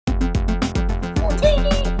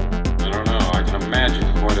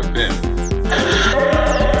bin.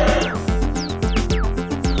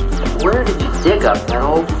 Where did you dig up that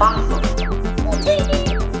old fossil?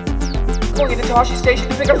 Going into Toshi Station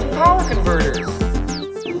to pick up some power converters.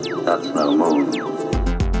 That's no moon.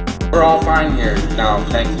 We're all fine here now,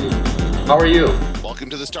 thank you. How are you? Welcome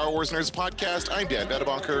to the Star Wars Nerds podcast. I'm Dan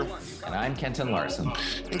Vedabonker. And I'm Kenton Larson.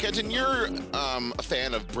 And Kenton, you're a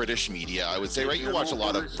fan of British media, I would say, right? You watch a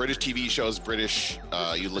lot of British TV shows,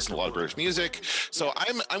 you listen to a lot of British music. So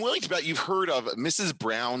I'm willing to bet you've heard of Mrs.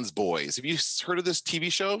 Brown's Boys. Have you heard of this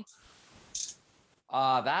TV show?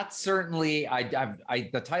 That certainly,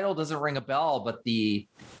 the title doesn't ring a bell, but the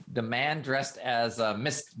man dressed as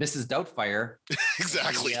Mrs. Doubtfire,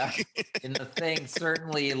 Exactly. In the thing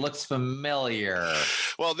certainly looks familiar.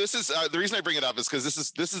 Well, this is the reason I bring it up is because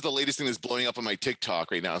this is the latest thing that's blowing up on my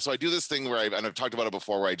TikTok right now. So I do this thing where I've talked about it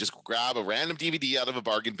before, where I just grab a random DVD out of a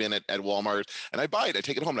bargain bin at Walmart and I buy it. I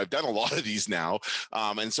take it home, and I've done a lot of these now.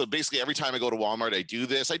 And so basically, every time I go to Walmart, I do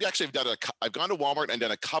this. I've gone to Walmart and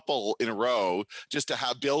done a couple in a row just to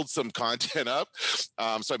build some content up.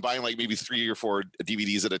 So I'm buying like maybe 3 or 4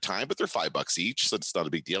 DVDs at a time, but they're $5 each, so it's not a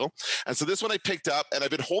big deal. And so this one I picked up, and I've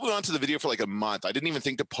been holding on to the video for like a month. I didn't even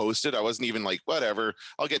think to post it. I wasn't even like, whatever,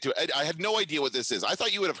 I'll get to it. I had no idea what this is. I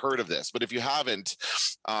thought you would have heard of this, but if you haven't,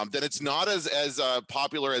 then it's not as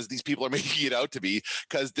popular as these people are making it out to be,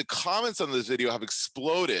 because the comments on this video have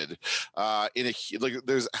exploded.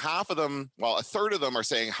 There's half of them, well, a third of them are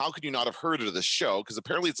saying, how could you not have heard of this show? Because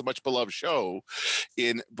apparently it's a much beloved show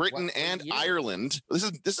in Britain and Ireland.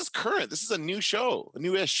 This is current. This is a new show, a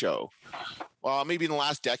newish show. Maybe in the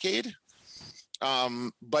last decade.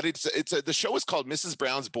 But the show is called Mrs.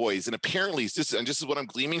 Brown's Boys, and apparently this is what I'm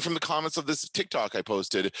gleaming from the comments of this TikTok I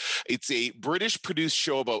posted. It's a British produced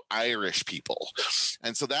show about Irish people,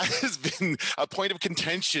 and so that has been a point of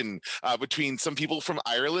contention between some people from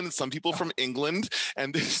Ireland and some people from England,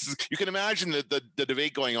 and you can imagine the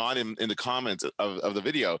debate going on in the comments of the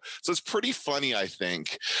video. So it's pretty funny, I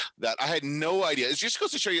think, that I had no idea. It just goes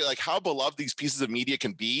to show you like how beloved these pieces of media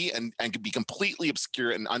can be, and can be completely obscure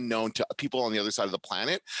and unknown to people on the other side of the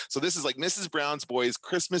planet. So this is like Mrs. Brown's Boys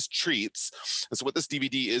Christmas Treats. And so what this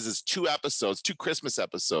DVD is 2 episodes, 2 Christmas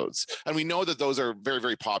episodes. And we know that those are very,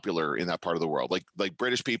 very popular in that part of the world. Like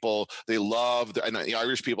British people, they love, and the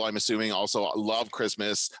Irish people, I'm assuming, also love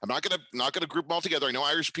Christmas. I'm not gonna group them all together. I know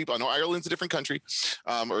Irish people. I know Ireland's a different country,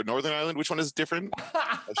 or Northern Ireland. Which one is different?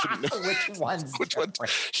 I shouldn't know. Which one?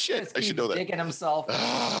 Shit, I should know that. Digging himself.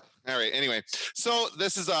 All right. Anyway, so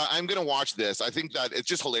this is I'm gonna watch this. I think that it's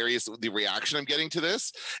just hilarious the reaction I'm getting to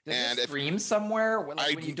this. Does it stream somewhere? When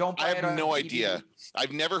you don't buy I have no idea.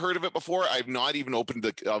 I've never heard of it before. I've not even opened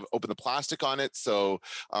the plastic on it. So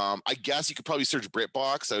I guess you could probably search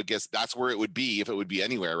BritBox. I guess that's where it would be if it would be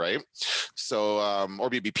anywhere, right? So or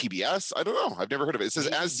maybe PBS. I don't know. I've never heard of it. It says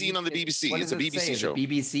as seen on the BBC. It's a BBC show.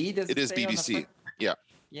 BBC? It is BBC. Yeah.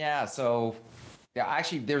 Yeah. So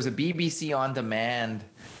actually, there's a BBC on demand.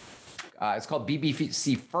 It's called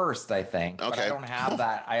BBC First, I think. Okay. But I don't have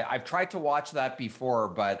that. I've tried to watch that before,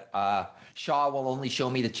 but Shaw will only show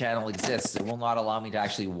me the channel exists. It will not allow me to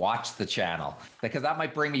actually watch the channel, because that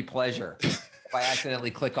might bring me pleasure if I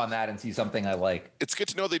accidentally click on that and see something I like. It's good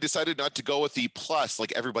to know they decided not to go with the plus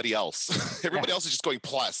like everybody else. Everybody else is just going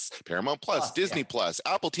plus. Paramount Plus, Disney Plus,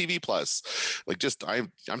 Apple TV Plus. Like just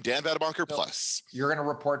I'm Dan Vedabonker Plus. You're going to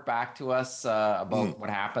report back to us about what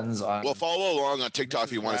happens on. Well, follow along on TikTok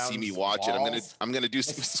if you want to see me watch balls. it. I'm gonna do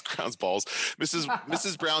Mrs. Brown's balls,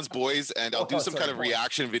 Mrs. Brown's Boys, and I'll do some kind of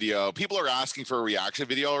reaction video. People are asking for a reaction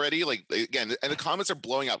video already. Like again, and the comments are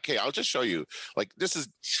blowing up. Okay, I'll just show you. Like this is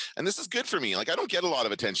good for me. Like I don't get a lot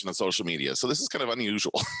of attention on social media, so this is kind of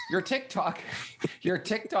unusual. Your TikTok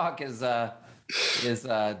is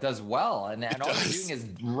does well, and all you're doing is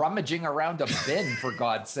rummaging around a bin, for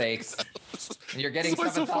God's sakes. And you're getting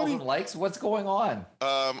 7,000 likes. What's going on?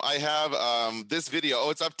 I have this video.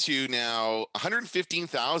 Oh, it's up to now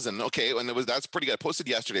 115,000. Okay, and that's pretty good. I posted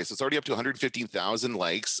yesterday, so it's already up to 115,000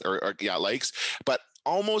 likes likes, but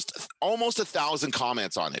almost 1,000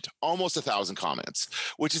 comments on it. Almost 1,000 comments,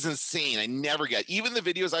 which is insane. I never get, even the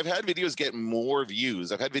videos, I've had videos get more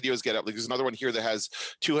views. I've had videos get up, like there's another one here that has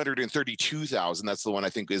 232,000. That's the one I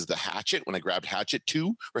think is the Hatchet, when I grabbed Hatchet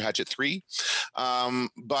 2 or Hatchet 3.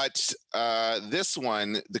 But this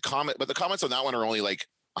one, the comments on that one are only like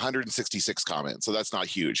 166 comments, so that's not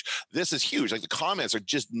huge. This is huge. Like the comments are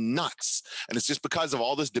just nuts, and it's just because of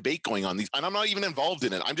all this debate going on. And I'm not even involved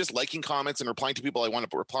in it. I'm just liking comments and replying to people I want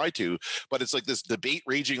to reply to. But it's like this debate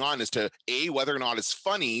raging on as to A, whether or not it's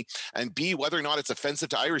funny, and B, whether or not it's offensive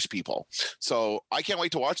to Irish people. So I can't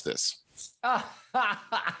wait to watch this.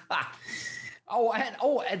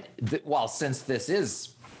 Well, since this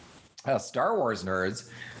is Star Wars nerds.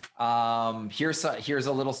 Here's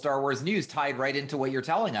a little Star Wars news tied right into what you're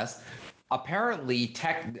telling us. Apparently,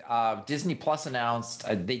 Disney Plus announced,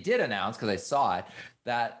 they did announce, because I saw it,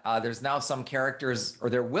 that there's now some characters, or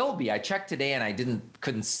there will be. I checked today and I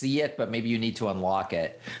couldn't see it, but maybe you need to unlock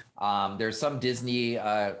it. There's some Disney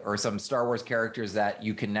or some Star Wars characters that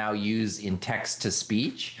you can now use in text to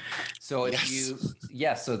speech. So if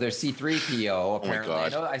so there's C-3PO apparently.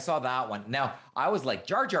 I saw that one. Now I was like,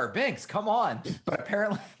 Jar Jar Binks, come on, but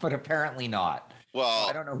apparently not. Well,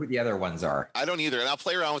 I don't know who the other ones are. I don't either. And I'll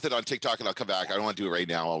play around with it on TikTok and I'll come back. I don't want to do it right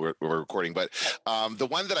now while we're recording. But the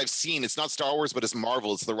one that I've seen, it's not Star Wars, but it's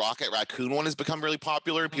Marvel. It's the Rocket Raccoon one has become really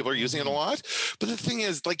popular and people are using it a lot. But the thing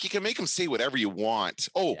is, like, you can make them say whatever you want.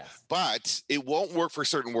 But it won't work for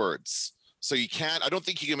certain words. So you can't, I don't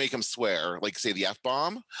think you can make them swear, like say the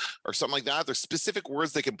F-bomb or something like that. There's specific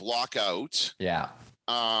words they can block out. Yeah.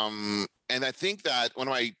 And I think that one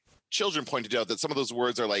of my children pointed out that some of those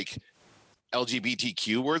words are like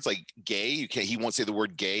LGBTQ words, like gay. He won't say the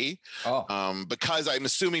word gay, because I'm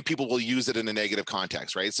assuming people will use it in a negative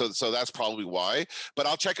context, right? So that's probably why. But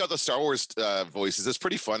I'll check out the Star Wars voices. It's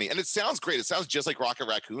pretty funny, and it sounds great. It sounds just like Rocket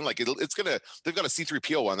Raccoon. Like they've got a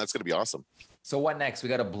C-3PO one. That's gonna be awesome. So what next? We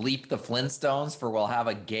got to bleep the Flintstones for we'll have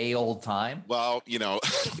a gay old time. Well,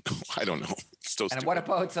 I don't know. It's so stupid. And what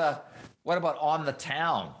about On the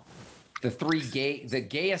Town? The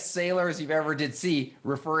gayest sailors you've ever did see,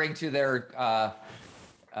 referring to their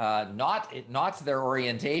not their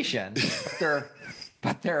orientation,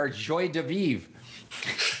 but their joie de vivre.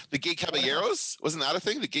 The gay caballeros, wasn't that a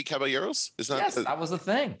thing? The gay caballeros, that was a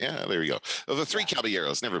thing. Yeah, there you go. The three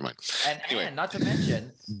caballeros. Never mind. And not to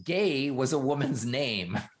mention, gay was a woman's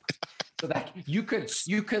name, so that you could,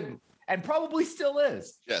 and probably still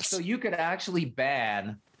is. Yes. So you could actually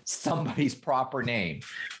ban somebody's proper name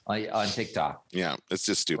on TikTok. Yeah, it's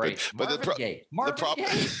just stupid. Right. But Marvin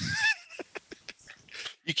Gaye.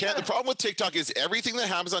 You can't. The problem with TikTok is everything that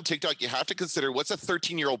happens on TikTok, you have to consider what's a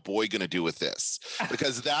 13-year-old boy going to do with this,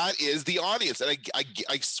 because that is the audience. And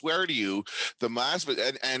I swear to you,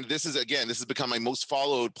 and this has become my most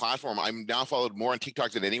followed platform. I'm now followed more on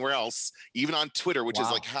TikTok than anywhere else, even on Twitter, which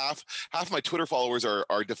is like half my Twitter followers are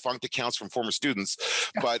defunct accounts from former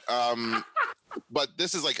students. But but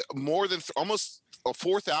this is like more than almost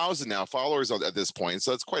 4,000 now followers at this point,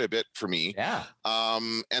 so that's quite a bit for me. Yeah.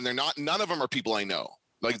 And none of them are people I know.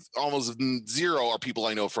 Like almost zero are people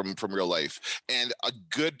I know from real life, and a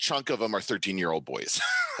good chunk of them are 13-year-old boys.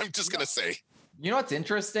 I'm just gonna say. You know what's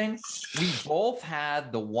interesting? We both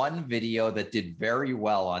had the one video that did very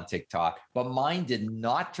well on TikTok, but mine did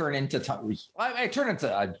not turn into. I turned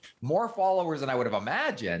into more followers than I would have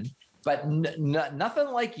imagined, but nothing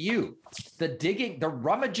like you. The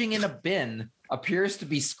rummaging in a bin appears to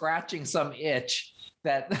be scratching some itch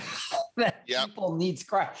that people need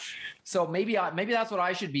scratch. So maybe that's what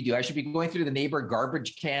I should be doing. I should be going through the neighbor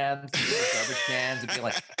garbage cans and be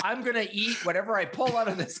like, I'm gonna eat whatever I pull out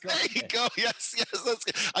of this garbage. There you go. Yes.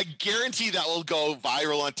 I guarantee that will go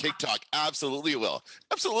viral on TikTok. Absolutely, it will.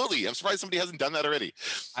 Absolutely. I'm surprised somebody hasn't done that already.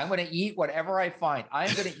 I'm gonna eat whatever I find.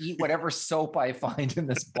 I'm gonna eat whatever soap I find in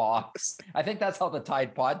this box. I think that's how the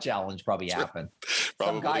Tide Pod Challenge probably happened.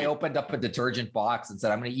 Some guy opened up a detergent box and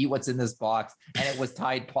said, I'm gonna eat what's in this box, and it was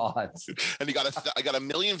Tide Pods. And I got a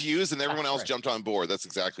million views, and everyone else jumped on board. That's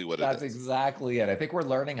exactly what it is. That's exactly it. I think we're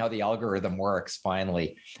learning how the algorithm works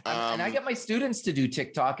finally. And I get my students to do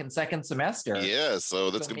TikTok in second semester. Yeah, so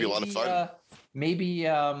that's going to be a lot of fun. Maybe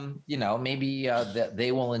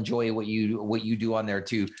they will enjoy what you do on there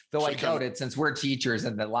too. Though I doubt it, since we're teachers,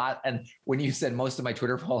 and when you said most of my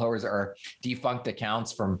Twitter followers are defunct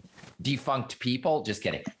accounts from defunct people, just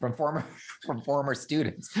kidding, from former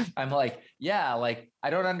students. I'm like, yeah, like I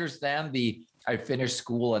don't understand I finished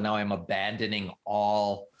school and now I'm abandoning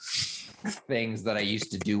all things that I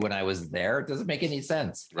used to do when I was there. It doesn't make any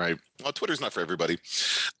sense. Right. Well, Twitter's not for everybody.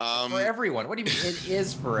 For everyone. What do you mean? It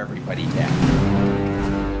is for everybody, Dan.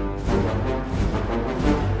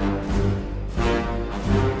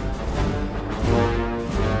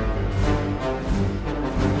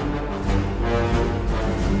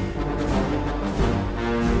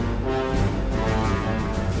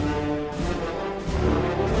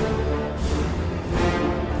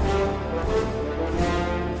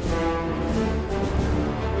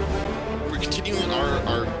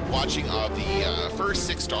 Watching of the first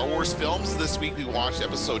 6 Star Wars films. This week we watched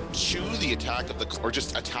episode 2, the Attack of the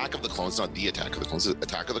Clones, not the Attack of the Clones,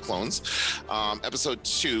 Attack of the Clones, episode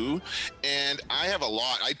 2. And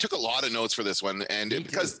I took a lot of notes for this one, and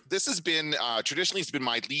because this has been traditionally it's been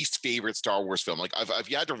my least favorite Star Wars film. Like I've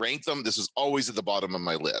had to rank them. This was always at the bottom of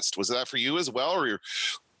my list. Was that for you as well, or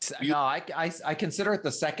No, I consider it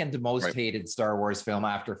the second most hated Star Wars film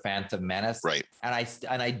after Phantom Menace. Right. And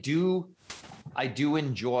I do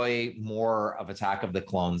enjoy more of Attack of the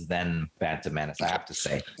Clones than Phantom Menace, I have to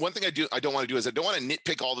say. One thing I don't want to do is I don't want to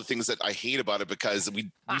nitpick all the things that I hate about it, because we've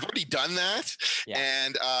already done that. Yeah.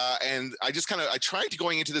 And I just I tried to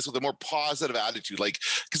going into this with a more positive attitude,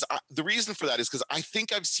 because the reason for that is because I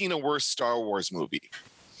think I've seen a worse Star Wars movie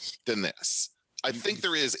than this. I think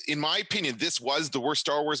there is, in my opinion, this was the worst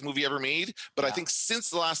Star Wars movie ever made. But I think since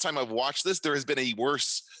the last time I've watched this, there has been a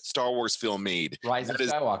worse Star Wars film made. Rise of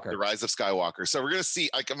Skywalker. The Rise of Skywalker. So we're going to see,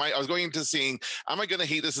 I was going into seeing, am I going to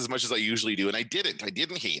hate this as much as I usually do? And I didn't. I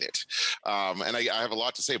didn't hate it. And I have a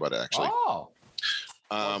lot to say about it, actually. Oh.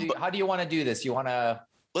 How do you want to do this? You want to...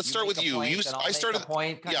 Let's start with you. I started.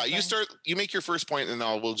 Yeah, you start. You make your first point, and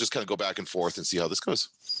we'll just kind of go back and forth and see how this goes.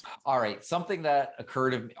 All right. Something that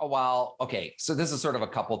occurred to me a while. Okay, so this is sort of a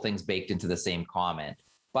couple things baked into the same comment,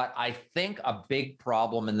 but I think a big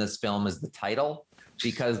problem in this film is the title,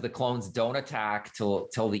 because the clones don't attack till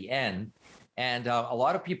the end. And a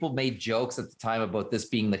lot of people made jokes at the time about this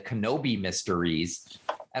being the Kenobi mysteries.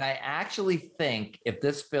 And I actually think if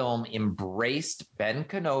this film embraced Ben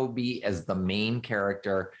Kenobi as the main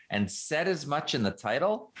character and said as much in the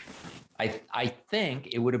title, I think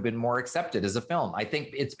it would have been more accepted as a film. I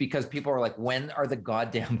think it's because people are like, when are the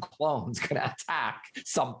goddamn clones going to attack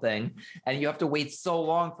something? And you have to wait so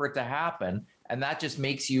long for it to happen. And that just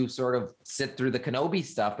makes you sort of sit through the Kenobi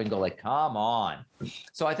stuff and go like, come on.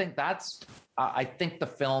 So I think I think the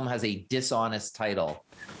film has a dishonest title,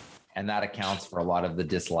 and that accounts for a lot of the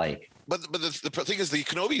dislike. But the thing is, the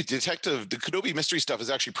Kenobi mystery stuff is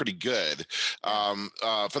actually pretty good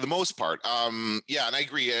for the most part. Yeah, and I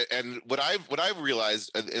agree. And what I've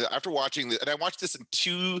realized after watching this, and I watched this in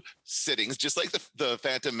 2 sittings, just like the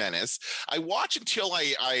Phantom Menace. I watch until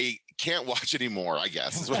I can't watch anymore, I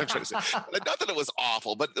guess is what I'm trying to say. Not that it was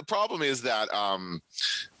awful, but the problem is that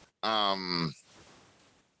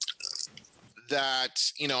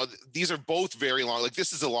that, these are both very long. Like,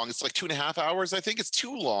 this is a long, it's like 2.5 hours. I think it's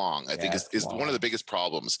too long. I think is one of the biggest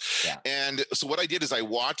problems. Yeah. And so what I did is I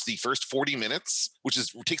watched the first 40 minutes, which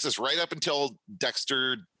takes us right up until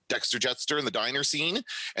Dexter Jetster in the diner scene.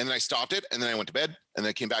 And then I stopped it, and then I went to bed, and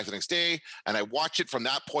then I came back the next day, and I watched it from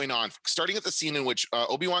that point on, starting at the scene in which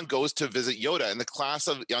Obi-Wan goes to visit Yoda and the class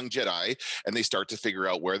of young Jedi, and they start to figure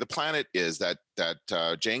out where the planet is that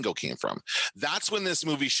Jango came from. That's when this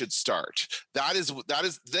movie should start. And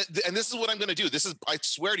this is what I'm going to do. I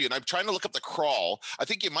swear to you, and I'm trying to look up the crawl. I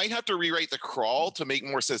think you might have to rewrite the crawl to make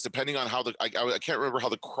more sense, depending on how I can't remember how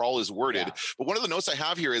the crawl is worded. Yeah. But one of the notes I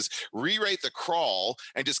have here is rewrite the crawl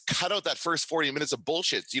and just cut out that first 40 minutes of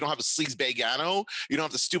bullshit. So you don't have a Sleaze Bagano. You don't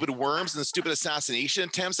have the stupid worms and the stupid assassination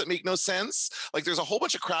attempts that make no sense. Like, there's a whole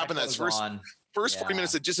bunch of crap in that first 40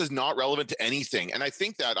 minutes that just is not relevant to anything. And I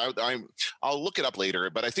think that I'll look it up later,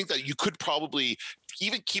 but I think that you could probably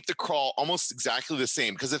even keep the crawl almost exactly the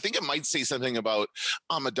same, because I think it might say something about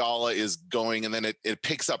Amidala is going, and then it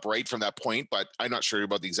picks up right from that point, but I'm not sure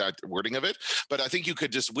about the exact wording of it. But I think you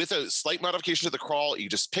could just, with a slight modification to the crawl, you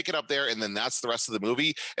just pick it up there, and then that's the rest of the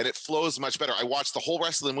movie, and it flows much better. I watched the whole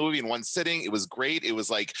rest of the movie in one sitting. It was great. It was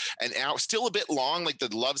like an hour, still a bit long, like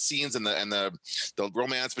the love scenes and the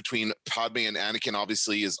romance between Padme and Anakin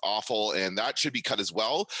obviously is awful, and that should be cut as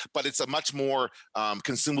well, but it's a much more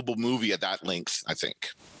consumable movie at that length, I think.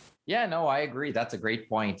 Yeah, no, I agree. That's a great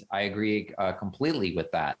point. I agree completely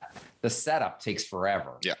with that. The setup takes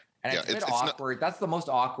forever. Yeah. And it's a bit awkward. That's the most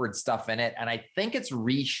awkward stuff in it. And I think it's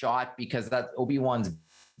reshot because that Obi-Wan's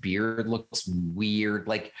beard looks weird.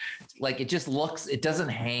 Like it just looks, it doesn't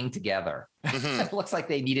hang together. Mm-hmm. It looks like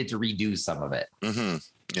they needed to redo some of it. Mm-hmm.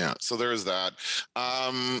 Yeah. So there's that.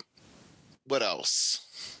 What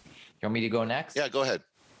else? You want me to go next? Yeah, go ahead.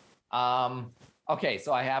 Okay,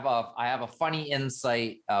 so I have a funny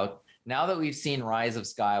insight out. Now that we've seen Rise of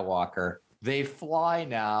Skywalker, they fly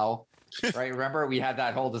now, right? Remember we had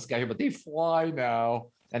that whole discussion, but they fly now,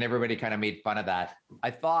 and everybody kind of made fun of that.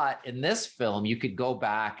 I thought in this film you could go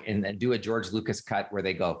back and do a George Lucas cut where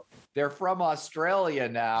they go, they're from Australia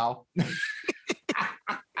now.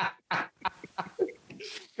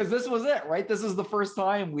 Because this was it, right? This is the first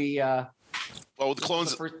time we. Well, the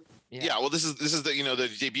clones. Yeah, well, this is the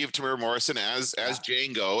debut of Tamir Morrison as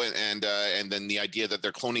Jango, and then the idea that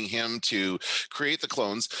they're cloning him to create the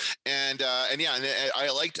clones, I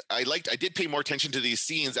did pay more attention to these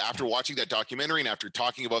scenes after watching that documentary and after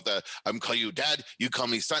talking about I'm calling you dad, you call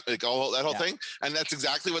me son, like all that whole thing, and that's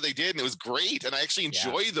exactly what they did, and it was great, and I actually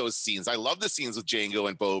enjoy those scenes. I love the scenes with Jango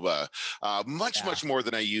and Boba much more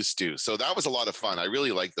than I used to, so that was a lot of fun. I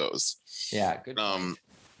really like those. Yeah, good.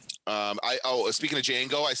 Speaking of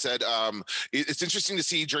Django, I said it's interesting to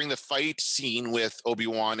see during the fight scene with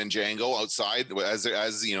Obi-Wan and Django outside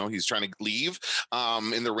as you know he's trying to leave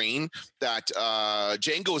in the rain, that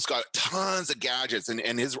Django's got tons of gadgets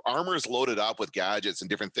and his armor is loaded up with gadgets and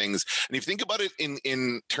different things. And if you think about it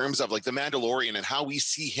in terms of like the Mandalorian and how we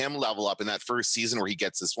see him level up in that first season where he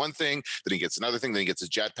gets this one thing, then he gets another thing, then he gets his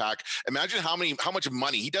jetpack. Imagine how much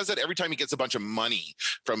money he does that every time he gets a bunch of money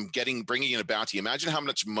from bringing in a bounty. Imagine how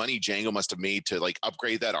much money Django must have made to like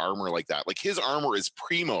upgrade that armor like that. Like his armor is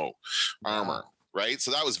primo armor, right?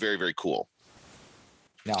 So that was very, very cool.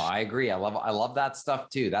 No, I agree. I love that stuff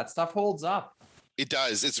too. That stuff holds up. It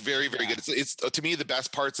does. It's very, very good. It's to me the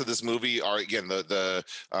best parts of this movie are again the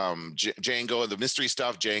Django and the mystery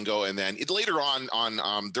stuff, Django, and then later on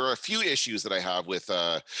there are a few issues that I have with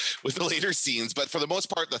the later scenes, but for the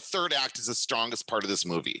most part, the third act is the strongest part of this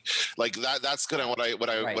movie. Like that's kind of what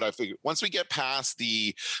I figured. Once we get past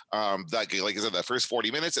the like I said, that first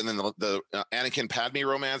 40 minutes, and then the Anakin Padme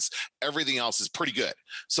romance, everything else is pretty good.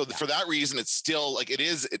 So for that reason, it's still like it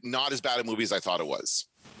is not as bad a movie as I thought it was.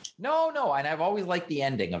 No, and I've always liked the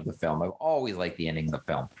ending of the film.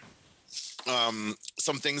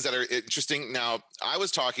 Some things that are interesting. Now, I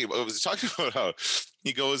was talking about how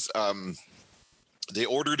he goes. They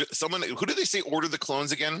ordered someone. Who did they say ordered the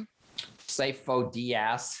clones again? Sifo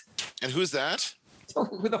Dyas. And who's that?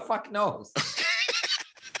 Who the fuck knows?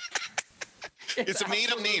 It's a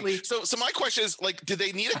made-up name. So my question is, like, did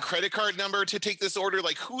they need a credit card number to take this order?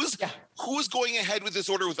 Like, who's going ahead with this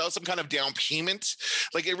order without some kind of down payment?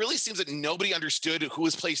 Like, it really seems that nobody understood who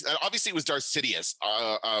was placed. Obviously, it was Darth Sidious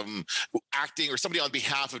acting, or somebody on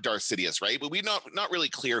behalf of Darth Sidious, right? But we're not really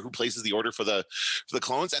clear who places the order for the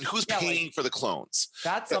clones and who's paying for the clones.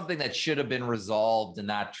 That's something that should have been resolved in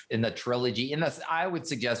the trilogy. I would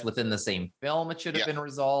suggest within the same film, it should have been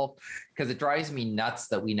resolved, because it drives me nuts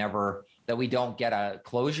that we don't get a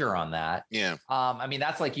closure on that. Yeah. I mean,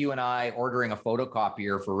 that's like you and I ordering a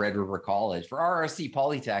photocopier for Red River College, for RRC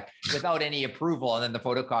Polytech, without any approval. And then the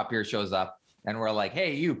photocopier shows up and we're like,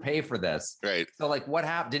 hey, you pay for this. Right. So like, what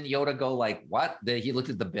happened? Didn't Yoda go like, what? He looked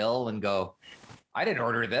at the bill and go, I didn't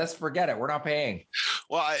order this. Forget it. We're not paying.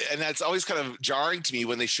 Well, and that's always kind of jarring to me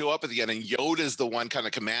when they show up at the end and Yoda's the one kind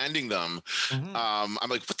of commanding them. Mm-hmm. I'm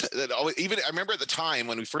like, even I remember at the time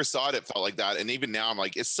when we first saw it, it felt like that. And even now I'm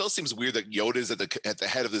like, it still seems weird that Yoda's at the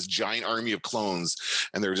head of this giant army of clones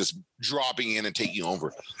and they're just dropping in and taking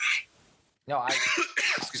over. No,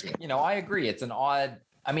 excuse me. I agree. It's an odd,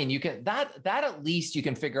 I mean, you can, that at least you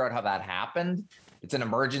can figure out how that happened. It's an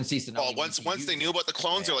emergency scenario. Well, once they knew about the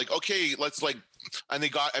clones, they're like, okay, let's like, and they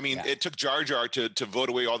got, it took Jar Jar to vote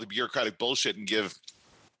away all the bureaucratic bullshit and give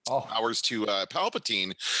powers to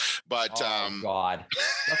Palpatine. But God,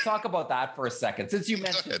 let's talk about that for a second, since you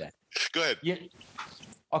mentioned it. Go ahead.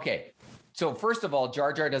 Okay. So first of all,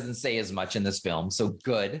 Jar Jar doesn't say as much in this film. So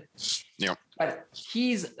good. Yeah. But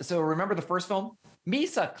remember the first film?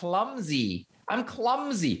 Misa, clumsy. I'm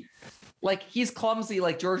clumsy. Like he's clumsy,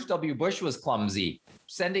 like George W. Bush was clumsy,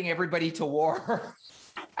 sending everybody to war.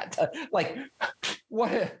 Like,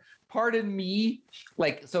 what? Pardon me.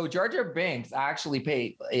 Like, so Jar Jar Binks actually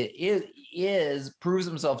proves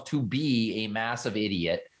himself to be a massive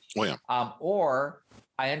idiot. Oh, yeah. Or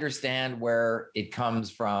I understand where it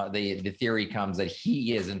comes from. The theory comes that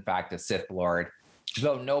he is in fact a Sith Lord.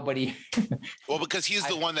 Though nobody. Well, because he's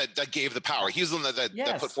the one that gave the power. He's the one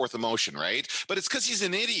that put forth the motion, right? But it's because he's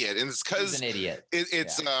an idiot, and it's because he's an idiot.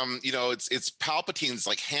 It's Palpatine's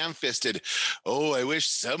like ham-fisted. Oh, I wish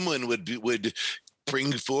someone would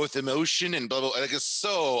bring forth emotion and blah blah. Like it's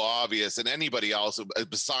so obvious, and anybody else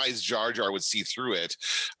besides Jar Jar would see through it.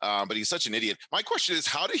 But he's such an idiot. My question is,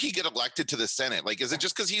 how did he get elected to the Senate? Like, is it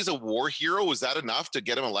just because he's a war hero? Was that enough to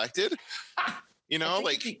get him elected?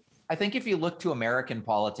 I think if you look to American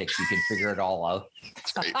politics, you can figure it all out.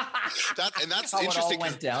 Right. That's how interesting. It all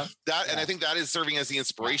went down. And I think that is serving as the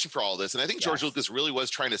inspiration for all this. And I think George Lucas really was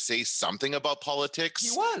trying to say something about politics.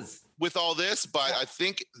 He was. With all this, but I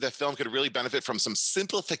think the film could really benefit from some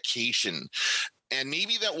simplification. And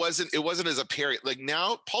maybe it wasn't as apparent. Like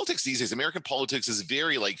now, politics these days, American politics is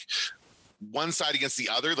very like one side against the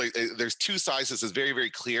other. Like there's two sides. This is very, very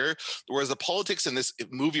clear. Whereas the politics in this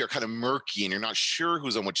movie are kind of murky and you're not sure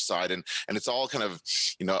who's on which side. And it's all kind of,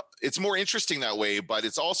 it's more interesting that way, but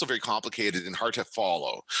it's also very complicated and hard to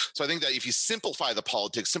follow. So I think that if you simplify the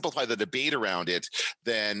politics, simplify the debate around it,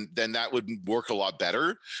 then that would work a lot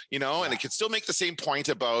better, and it could still make the same point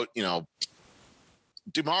about,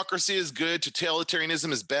 democracy is good,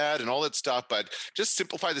 totalitarianism is bad, and all that stuff, but just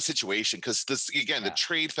simplify the situation because this, again, the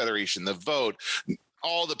Trade Federation, the vote,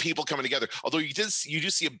 all the people coming together. Although you do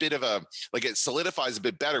see a bit of a, like, it solidifies a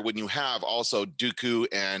bit better when you have also Dooku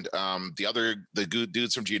and the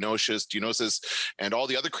dudes from Geonosis and all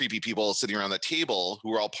the other creepy people sitting around that table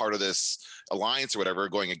who are all part of this alliance or whatever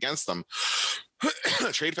going against them.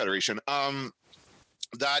 Trade Federation.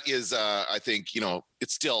 That is, I think, you know,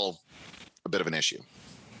 it's still a bit of an issue.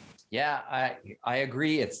 Yeah, I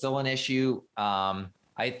agree. It's still an issue.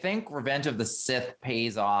 I think Revenge of the Sith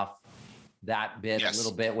pays off that bit a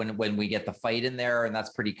little bit when we get the fight in there, and that's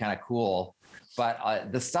pretty kind of cool.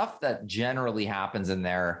 But the stuff that generally happens in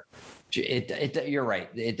there, you're right.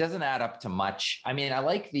 It doesn't add up to much. I mean, I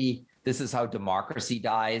like this is how democracy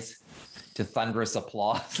dies to thunderous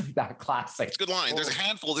applause, that classic. It's a good line. There's a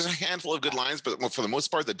handful of good lines, but for the most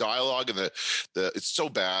part, the dialogue and the it's so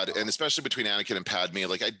bad, and especially between Anakin and Padme,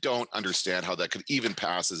 like, I don't understand how that could even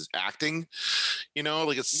pass as acting. You know,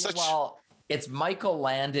 like, it's such. Well, it's Michael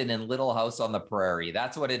Landon in Little House on the Prairie.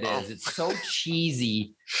 That's what it is. Oh. It's so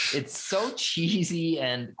cheesy. It's so cheesy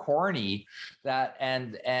and corny that,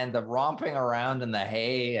 and the romping around in the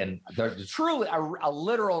hay, and the truly a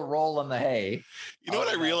literal roll in the hay. You know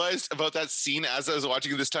what I realized about that scene as I was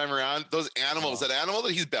watching it this time around? Those animals, that animal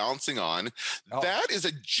that he's bouncing on, that is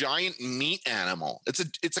a giant meat animal. It's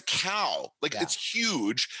a cow. Like, it's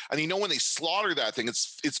huge. And you know, when they slaughter that thing,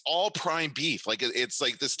 it's all prime beef. Like, it's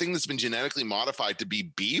like this thing that's been genetically modified to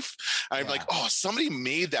be beef. I'm like, oh, somebody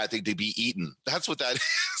made that thing to be eaten. That's what that is.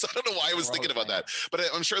 I don't know why I was thinking about that, but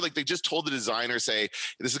I'm sure, like, they just told the designer, say,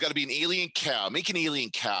 this has got to be an alien cow, make an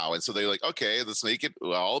alien cow. And so they're like, okay, let's make it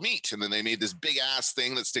all meat. And then they made this big ass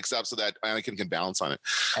thing that sticks up so that Anakin can balance on it.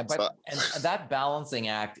 And that balancing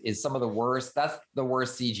act is some of the worst. That's the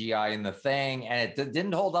worst CGI in the thing. And it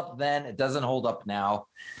didn't hold up then. It doesn't hold up now.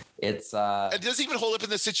 It doesn't even hold up in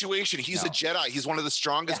this situation. He's a Jedi. He's one of the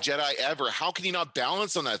strongest Jedi ever. How can he not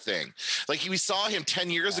balance on that thing? Like, we saw him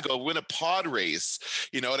 10 years ago win a pod race.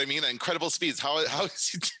 You know what I mean? Incredible speeds. How's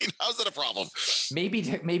that a problem? Maybe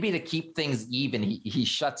to keep things even, he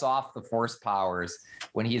shuts off the Force powers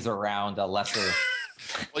when he's around a lesser.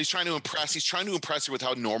 Well, he's trying to impress her with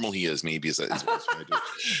how normal he is. Maybe is what he's trying to do.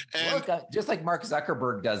 And look, just like Mark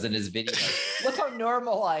Zuckerberg does in his videos. Look how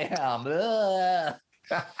normal I am. Ugh.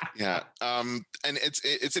 Yeah. And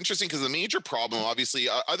it's interesting because the major problem, obviously,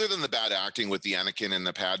 other than the bad acting with the Anakin and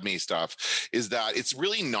the Padme stuff, is that it's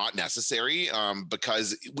really not necessary,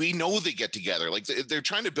 because we know they get together. Like, they're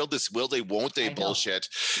trying to build this will they, won't they bullshit.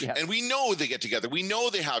 Yeah. And we know they get together. We know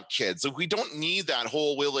they have kids. So we don't need that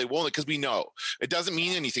whole will they, won't they, because we know it doesn't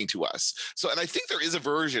mean anything to us. So, and I think there is a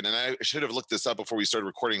version, and I should have looked this up before we started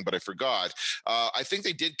recording, but I forgot. I think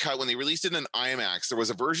they did cut, when they released it in IMAX, there was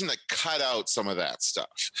a version that cut out some of that stuff.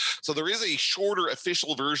 So there is a shorter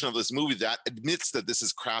official version of this movie that admits that this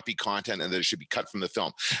is crappy content and that it should be cut from the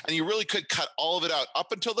film. And you really could cut all of it out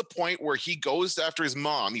up until the point where he goes after his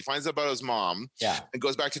mom. He finds out about his mom and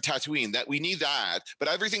goes back to Tatooine. That we need that. But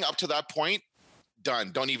everything up to that point,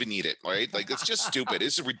 done. Don't even need it, right? Like, it's just stupid.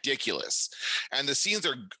 It's ridiculous. And the scenes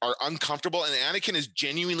are uncomfortable, and Anakin is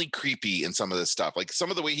genuinely creepy in some of this stuff. Like,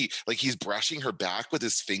 some of the way he's brushing her back with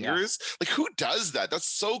his fingers. Like, who does that? That's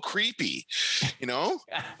so creepy, you know?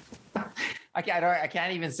 I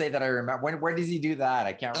can't even say that I remember. Where does he do that?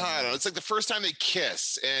 I can't remember. I don't know. It's like the first time they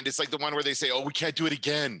kiss, and it's like the one where they say, oh, we can't do it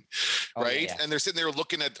again. Right? Yeah. And they're sitting there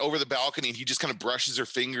looking at over the balcony, and he just kind of brushes his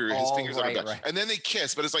fingers on her back. Right. And then they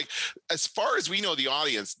kiss. But it's like, as far as we know, the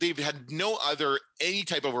audience, they've had no other any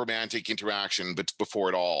type of romantic interaction before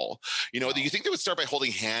at all. You know, you think they would start by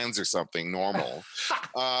holding hands or something normal.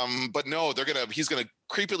 But no, he's gonna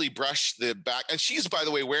creepily brush the back. And she's, by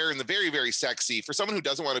the way, wearing the very, very sexy, for someone who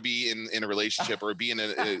doesn't want to be in a relationship or be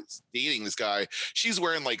dating this guy, she's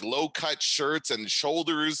wearing like low cut shirts and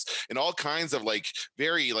shoulders and all kinds of like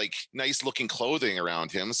very like nice looking clothing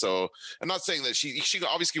around him. So I'm not saying that she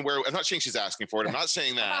obviously can wear, I'm not saying she's asking for it. I'm not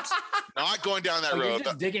saying that. Not going down that road. You're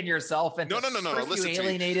just digging yourself into. No. Listen, you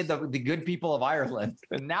alienated the good people of Ireland.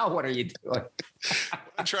 And now what are you doing? What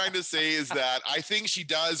I'm trying to say is that I think she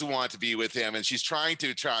does want to be with him, and she's trying to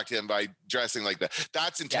attract him by dressing like that.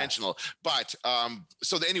 That's intentional. But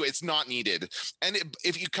anyway, it's not needed. And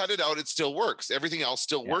if you cut it out, it still works. Everything else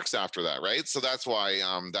still works after that, right? So that's why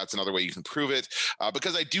that's another way you can prove it.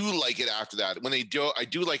 Because I do like it after that. When they do, I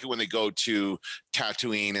do like it when they go to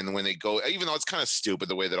Tatooine, and when they go, even though it's kind of stupid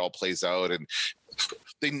the way that all plays out, and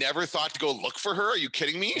they never thought to go look for her. Are you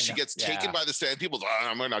kidding me? She gets taken by the sand people. Oh,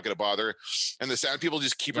 I'm not going to bother. And the sand people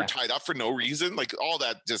just keep her tied up for no reason. Like, all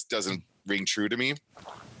that just doesn't ring true to me.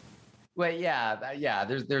 Well, yeah.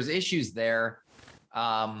 There's issues there.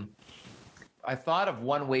 But I thought of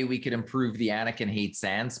one way we could improve the Anakin hates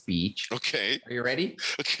sand speech. Okay. Are you ready?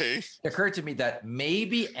 Okay. It occurred to me that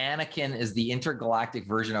maybe Anakin is the intergalactic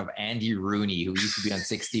version of Andy Rooney, who used to be on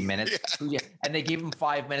 60 Minutes. And they gave him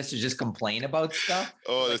 5 minutes to just complain about stuff.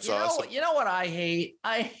 Oh, that's awesome. You know what I hate?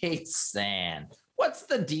 I hate sand. What's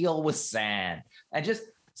the deal with sand? And just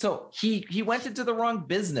so he went into the wrong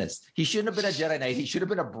business. He shouldn't have been a Jedi Knight. He should have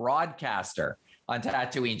been a broadcaster on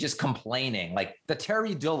Tatooine, just complaining like the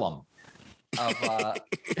Terry Dillon of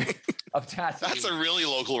Tatooine. That's a really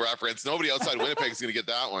local reference. Nobody outside Winnipeg is going to get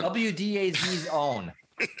that one. WDAZ's own.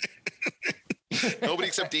 Nobody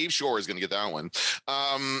except Dave Shore is going to get that one.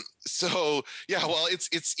 So yeah, well,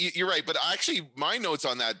 you're right. But actually, my notes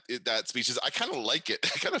on that speech is I kind of like it.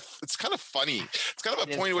 It's kind of funny. It's kind of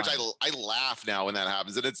a point in which I laugh now when that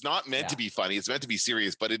happens, and it's not meant to be funny. It's meant to be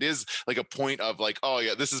serious, but it is like a point of like, oh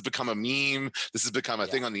yeah, this has become a meme. This has become a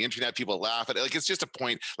thing on the internet. People laugh at it. Like it's just a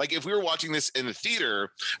point. Like if we were watching this in the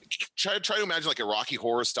theater, try to imagine like a Rocky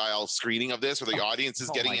Horror style screening of this, where the audience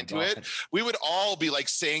is getting into it. We would all be like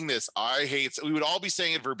saying this. We would all be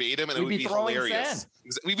saying it verbatim, and it would be hilarious.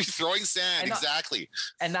 We'd be throwing sand, exactly.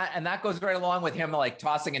 And that goes right along with him like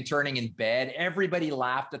tossing and turning in bed. Everybody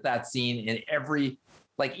laughed at that scene, and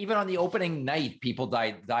even on the opening night, people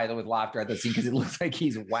died with laughter at that scene because it looks like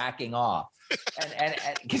he's whacking off, and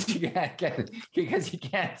because you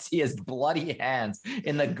can't see his bloody hands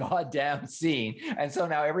in the goddamn scene, and so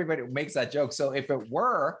now everybody makes that joke. So if it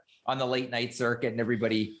were on the late night circuit and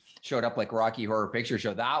everybody showed up like Rocky Horror Picture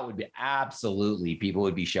Show, that would be absolutely, people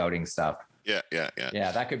would be shouting stuff. Yeah.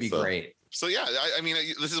 That could be great. So yeah, I mean,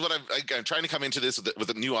 this is what I'm trying to come into this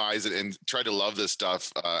with new eyes and try to love this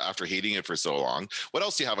stuff after hating it for so long. What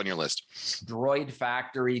else do you have on your list? Droid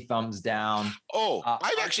Factory, thumbs down. Oh,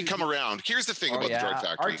 I've actually come around. Here's the thing about the Droid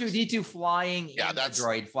Factory. R2-D2 flying in the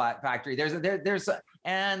Droid Factory.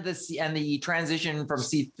 And the transition from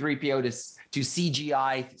C-3PO to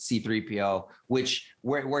CGI C-3PO,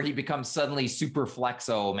 where he becomes suddenly super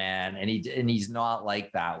flexo man, and he's not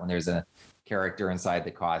like that when there's a character inside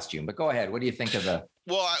the costume. But go ahead. What do you think of the?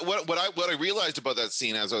 Well, what I realized about that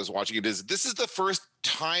scene as I was watching it is this is the first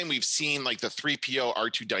time we've seen like the 3PO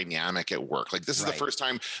R2 dynamic at work. Like this is the first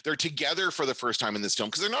time they're together for the first time in this film,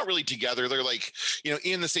 because they're not really together. They're like,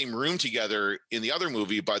 in the same room together in the other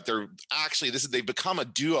movie, but they're actually they've become a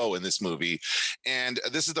duo in this movie. And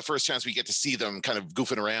this is the first chance we get to see them kind of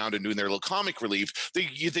goofing around and doing their little comic relief. They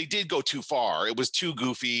did go too far. It was too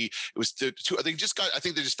goofy. It was too, I think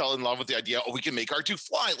they just fell in love with the idea. Oh, we can make R2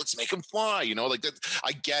 fly. Let's make him fly. Like that.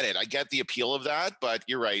 I get it. I get the appeal of that, but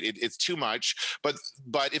you're right. It's too much. But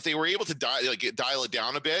if they were able to dial it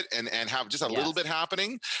down a bit and have just a little bit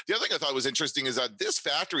happening. The other thing I thought was interesting is that this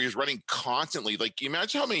factory is running constantly. Like, you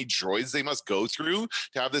imagine how many droids they must go through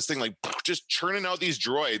to have this thing like just churning out these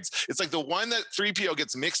droids. It's like the one that 3PO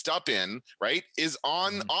gets mixed up in, right, is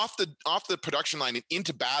on off the production line and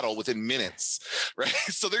into battle within minutes, right?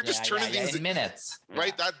 So they're just turning things in minutes,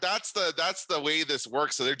 right? That's the way this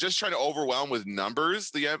works. So they're just trying to overwhelm with numbers.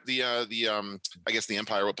 I guess the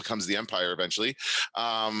Empire, what becomes the Empire eventually.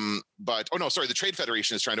 The Trade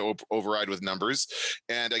Federation is trying to override with numbers,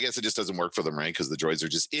 and I guess it just doesn't work for them, right? Because the droids are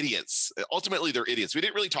just idiots. Ultimately, they're idiots. We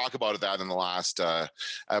didn't really talk about that in the last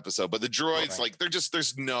episode, but the droids,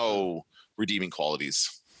 there's no redeeming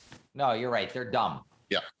qualities. No, you're right. They're dumb.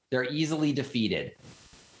 Yeah, they're easily defeated.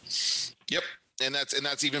 Yep. And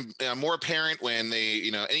that's even more apparent when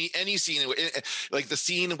they, any scene, like the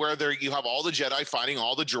scene where you have all the Jedi fighting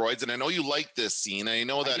all the droids. And I know you like this scene. I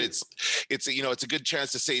know that it's a good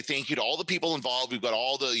chance to say thank you to all the people involved. We've got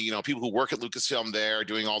all the, people who work at Lucasfilm there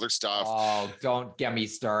doing all their stuff. Oh, don't get me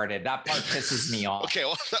started. That part pisses me off. Okay.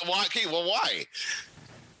 Well, why? Okay. Well, why?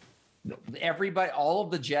 Everybody, all of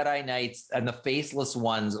the Jedi Knights and the faceless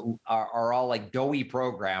ones are all like doughy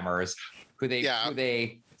programmers who they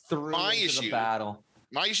threw into the battle.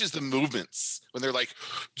 My issue is the movements when they're like,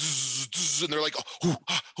 and they're like,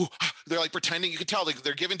 they're like pretending. You can tell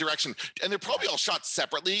they're giving direction, and they're probably all shot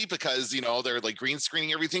separately because they're like green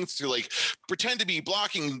screening everything to like pretend to be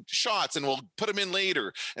blocking shots, and we'll put them in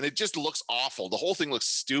later. And it just looks awful. The whole thing looks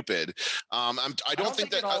stupid. I don't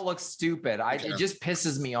think that it all looks stupid. It just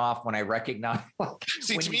pisses me off when I recognize.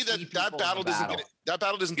 See, to me that battle doesn't get. That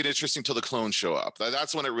battle doesn't get interesting till the clones show up.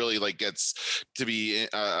 That's when it really like gets to be.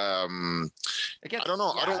 I don't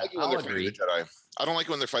know. I don't like it when they're fighting the Jedi. I don't like it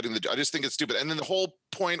when they're fighting I just think it's stupid. And then the whole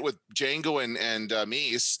point with Jango and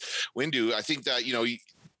Mace Windu, I think that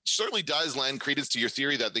certainly does lend credence to your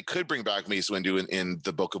theory that they could bring back Mace Windu in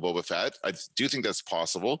the Book of Boba Fett. I do think that's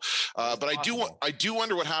possible. But I do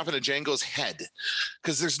wonder what happened to Jango's head,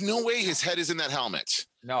 because there's no way his head is in that helmet.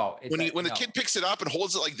 No, when the kid picks it up and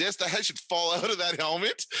holds it like this, the head should fall out of that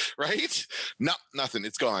helmet, right? No, nothing.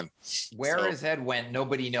 It's gone. Where his head went,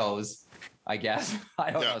 nobody knows. I guess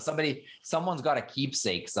I don't know. Someone's got a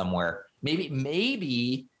keepsake somewhere.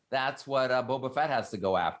 Maybe that's what Boba Fett has to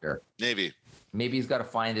go after. Maybe he's got to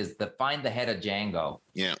find the head of Jango.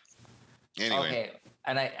 Yeah. Anyway. Okay.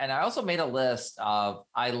 And I also made a list of,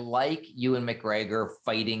 I like Ewan McGregor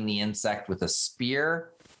fighting the insect with a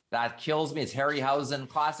spear. That kills me. It's Harryhausen,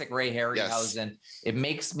 classic Ray Harryhausen. Yes. It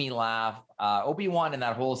makes me laugh. Obi-Wan in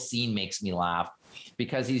that whole scene makes me laugh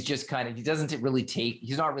because he's just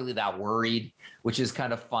he's not really that worried, which is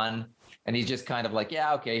kind of fun. And he's just kind of like,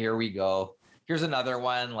 yeah, okay, here we go. Here's another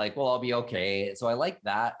one. Like, well, I'll be okay. So I like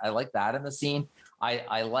that. I like that in the scene.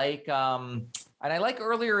 I like, and I like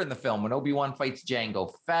earlier in the film when Obi-Wan fights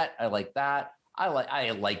Jango Fett. I like that. I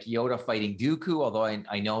like Yoda fighting Dooku, although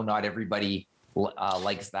I know not everybody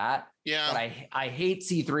likes that. Yeah. But I hate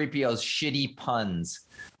C-3PO's shitty puns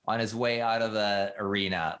on his way out of the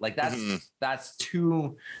arena. Like that's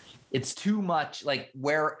too, it's too much. Like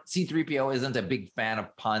where C-3PO isn't a big fan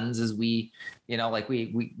of puns as we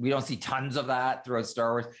don't see tons of that throughout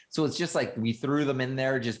Star Wars. So it's just like we threw them in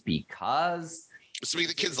there just because. So make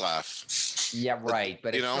the kids laugh. Yeah, right.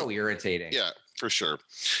 But it's so irritating. Yeah, for sure.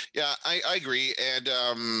 Yeah, I agree. And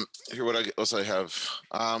here, what else I have?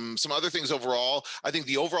 Some other things overall. I think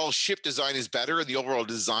the overall ship design is better. The overall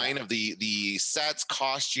design of the sets,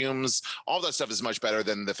 costumes, all that stuff is much better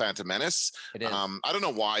than the Phantom Menace. It is. I don't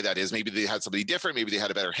know why that is. Maybe they had somebody different. Maybe they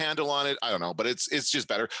had a better handle on it. I don't know. But it's just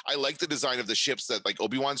better. I like the design of the ships that like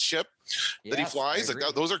Obi-Wan's ship that he flies.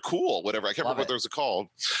 Like those are cool. Whatever. I can't remember what those are called.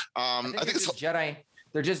 I think it's Jedi.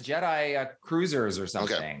 They're just Jedi cruisers or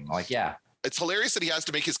something. Okay. Like, yeah. It's hilarious that he has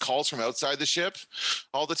to make his calls from outside the ship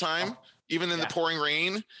all the time, even in the pouring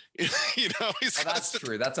rain. That's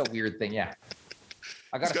true. That's a weird thing. Yeah.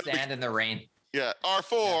 I got to stand in the rain. Yeah.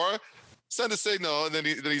 R4. Send a signal, and then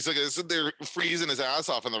he's like sitting there freezing his ass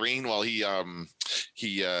off in the rain while he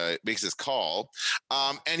makes his call.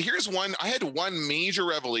 And here's one. I had one major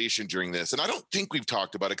revelation during this, and I don't think we've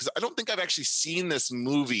talked about it because I don't think I've actually seen this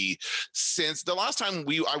movie since the last time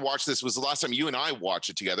I watched this was the last time you and I watched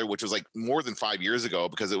it together, which was like more than 5 years ago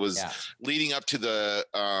because it was leading up to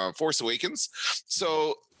the Force Awakens.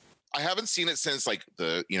 So I haven't seen it since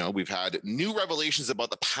we've had new revelations about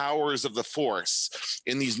the powers of the Force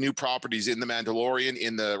in these new properties in The Mandalorian,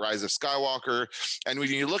 in The Rise of Skywalker. And when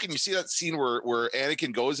you look and you see that scene where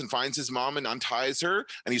Anakin goes and finds his mom and unties her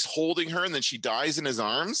and he's holding her and then she dies in his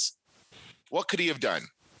arms. What could he have done?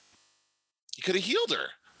 He could have healed her,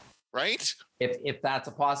 right? If that's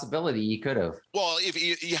a possibility, he could have. Well, if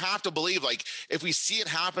you have to believe, like if we see it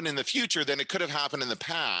happen in the future, then it could have happened in the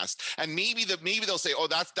past, and maybe they'll say, oh,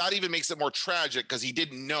 that even makes it more tragic because he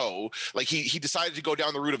didn't know, like he decided to go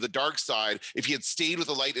down the route of the dark side. If he had stayed with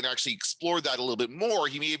the light and actually explored that a little bit more,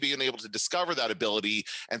 he may have been able to discover that ability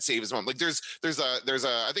and save his mom. Like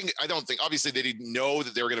I don't think obviously they didn't know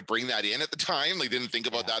that they were going to bring that in at the time. Like they didn't think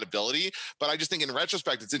about that ability, but I just think in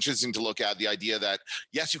retrospect, it's interesting to look at the idea that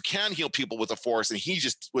yes, you can heal people with the Force, and he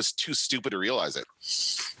just was too stupid to realize it.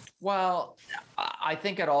 Well, I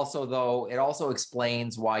think it also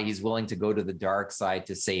explains why he's willing to go to the dark side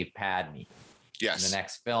to save Padme. Yes. In the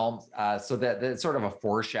next film. So that's sort of a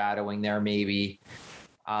foreshadowing there, maybe.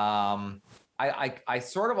 I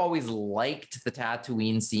sort of always liked the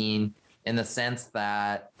Tatooine scene in the sense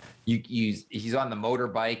that he's on the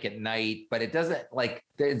motorbike at night, but it doesn't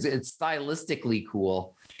it's stylistically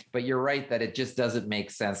cool. But you're right that it just doesn't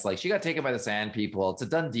make sense. Like she got taken by the Sand People. It's a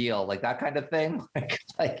done deal. Like that kind of thing.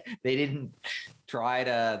 Like they didn't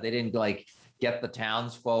get the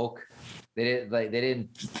townsfolk. They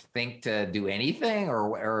didn't think to do anything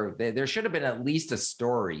or there should have been at least a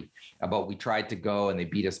story about we tried to go and they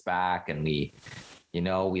beat us back and we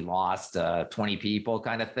lost 20 people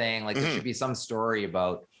kind of thing. Like there should be some story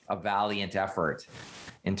about a valiant effort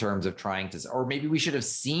in terms of trying to, or maybe we should have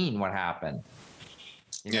seen what happened.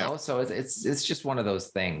 So it's just one of those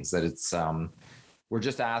things that it's we're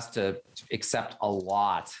just asked to accept a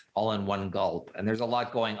lot all in one gulp, and there's a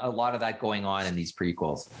lot of that going on in these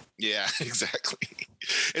prequels. Yeah, exactly.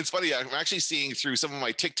 It's funny. I'm actually seeing through some of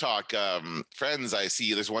my TikTok friends. I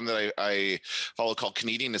see there's one that I follow called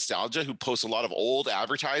Canadian Nostalgia, who posts a lot of old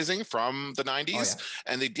advertising from the 90s.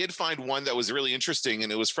 And they did find one that was really interesting,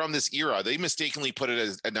 and it was from this era. They mistakenly put it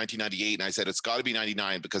as 1998, and I said it's got to be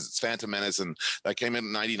 99 because it's Phantom Menace, and that came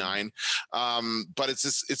in 99. But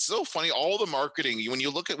it's so funny. All the marketing thing. When you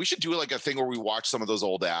look at, we should do like a thing where we watch some of those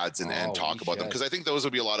old ads and talk about them, because I think those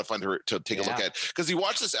would be a lot of fun to take a look at. Because you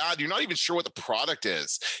watch this ad, you're not even sure what the product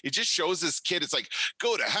is. It just shows this kid. It's like,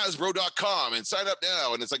 go to Hasbro.com and sign up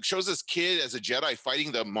now, and it's like shows this kid as a Jedi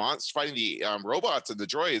fighting the monsters, fighting the robots and the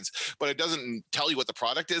droids, but it doesn't tell you what the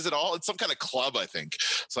product is at all. It's some kind of club, I think.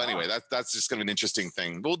 So anyway, that's just kind of an interesting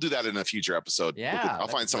thing. We'll do that in a future episode. Yeah, I'll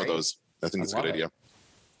find some of those. I think it's a good idea.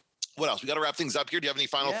 What else? We got to wrap things up here. Do you have any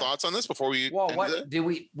final thoughts on this before we? Well, what did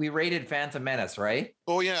we rated Phantom Menace, right?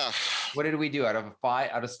 Oh yeah. What did we do out of 5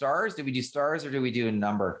 out of stars? Did we do stars or did we do a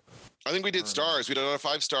number? I think we did stars. We did out of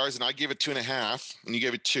 5 stars, and I gave it 2.5, and you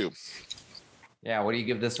gave it 2. Yeah. What do you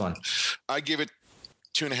give this one? I give it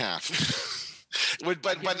 2.5.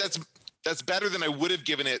 but that's better than I would have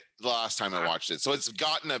given it the last time I watched it. So it's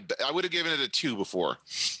gotten I would have given it a 2 before.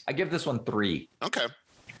 I give this one 3. Okay.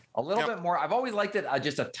 A little bit more. I've always liked it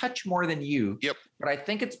just a touch more than you. Yep. But I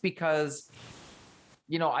think it's because,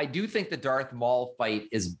 I do think the Darth Maul fight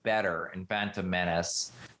is better in Phantom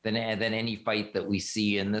Menace than any fight that we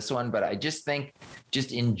see in this one. But I just think,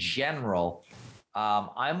 just in general,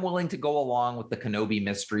 I'm willing to go along with the Kenobi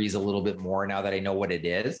mysteries a little bit more now that I know what it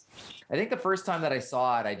is. I think the first time that I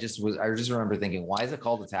saw it, I just remember thinking, why is it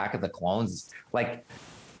called Attack of the Clones? Like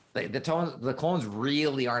the clones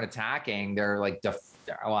really aren't attacking. They're like,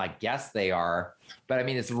 well, I guess they are, but I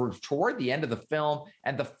mean, it's toward the end of the film,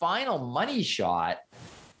 and the final money shot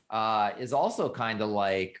is also kind of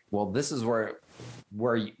like, well, this is where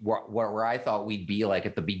I thought we'd be like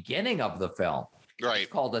at the beginning of the film. Right.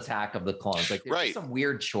 It's called Attack of the Clones. Like there's some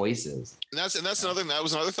weird choices. And that's another thing. That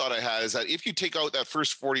was another thought I had, is that if you take out that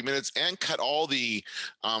first 40 minutes and cut all the,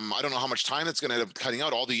 I don't know how much time it's going to end up cutting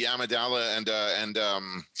out, all the Amidala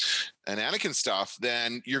and Anakin stuff,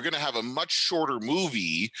 then you're going to have a much shorter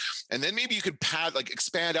movie. And then maybe you could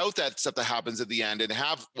expand out that stuff that happens at the end and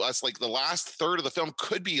have us like the last third of the film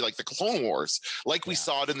could be like the Clone Wars, like we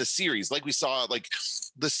saw it in the series, like we saw like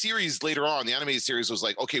the series later on, the animated series was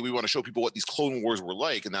like, okay, we want to show people what these Clone Wars were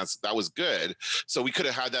like. And that was good. So we could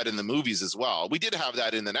have had that in the movies as well. We did have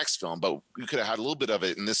that in the next film, but we could have had a little bit of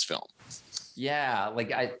it in this film. Yeah.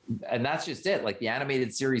 And that's just it. Like the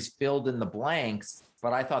animated series filled in the blanks,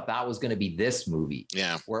 but I thought that was going to be this movie.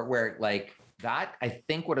 Yeah. Where like that, I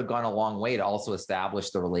think would have gone a long way to also establish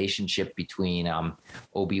the relationship between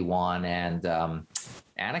Obi-Wan and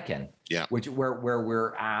Anakin. Yeah. Where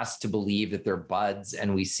we're asked to believe that they're buds,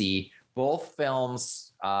 and we see both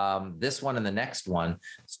films, this one and the next one,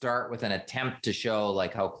 start with an attempt to show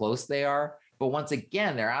like how close they are. But once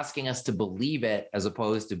again, they're asking us to believe it as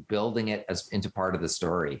opposed to building it as into part of the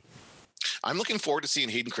story. I'm looking forward to seeing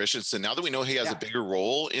Hayden Christensen now that we know he has a bigger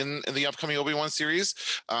role in the upcoming Obi-Wan series.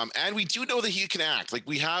 And we do know that he can act. Like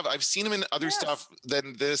I've seen him in other stuff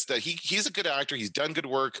than this, that he's a good actor. He's done good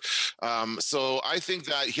work. So I think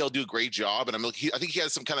that he'll do a great job. And I think he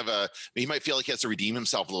has some kind of he might feel like he has to redeem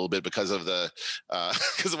himself a little bit because of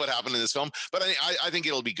because of what happened in this film. But I think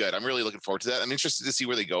it'll be good. I'm really looking forward to that. I'm interested to see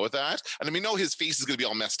where they go with that. And I mean, know his face is going to be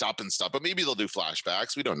all messed up and stuff, but maybe they'll do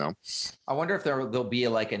flashbacks. We don't know. I wonder if there'll be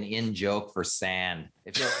like an in joke for sand.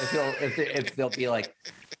 If they'll be like,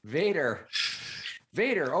 Vader,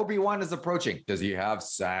 Obi-Wan is approaching. Does he have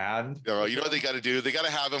sand? No, you know what they got to do? They got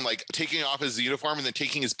to have him like taking off his uniform and then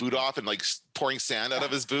taking his boot off and like pouring sand out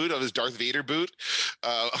of his boot, of his Darth Vader boot.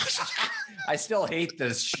 I still hate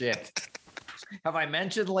this shit. Have I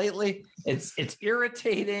mentioned lately? It's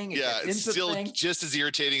irritating. It's still just as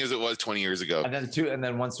irritating as it was 20 years ago. And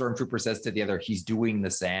then one stormtrooper says to the other, he's doing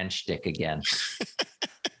the sand shtick again.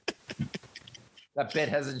 That bit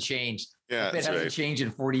hasn't changed. Yeah, that bit hasn't changed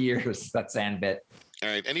in 40 years. That sand bit. All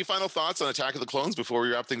right. Any final thoughts on Attack of the Clones before we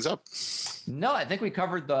wrap things up? No, I think we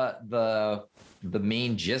covered the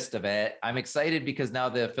main gist of it. I'm excited because now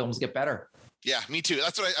the films get better. Yeah, me too.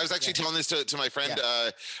 That's what I was actually telling this to my friend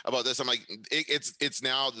about this. I'm like, it's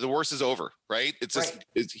now the worst is over, right? It's just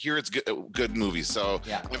it's good movies. So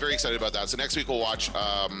I'm very excited about that. So next week we'll watch.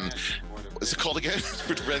 What's it called again?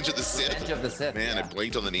 Revenge of the Sith. Revenge of the Sith. Man, I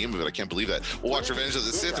blanked on the name of it. I can't believe that. We'll watch Revenge of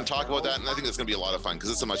the Sith and talk about that, and I think that's going to be a lot of fun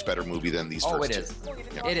because it's a much better movie than these first two.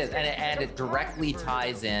 It is, and it directly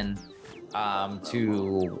ties in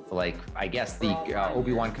to like I guess the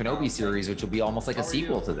Obi-Wan Kenobi series, which will be almost like a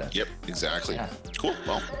sequel to this. Yep, exactly. Yeah. Cool.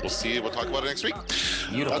 Well, we'll see. We'll talk about it next week.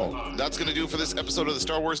 Beautiful. That's going to do for this episode of the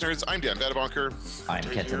Star Wars Nerds. I'm Dan Vadebonker. I'm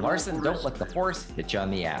Kenton Larson. Don't let the Force hit you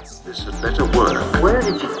on the ass. This had better work. Where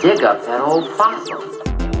did you dig up that old fossil?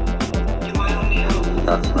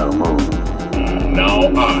 That's no moon. Now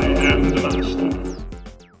I am the master.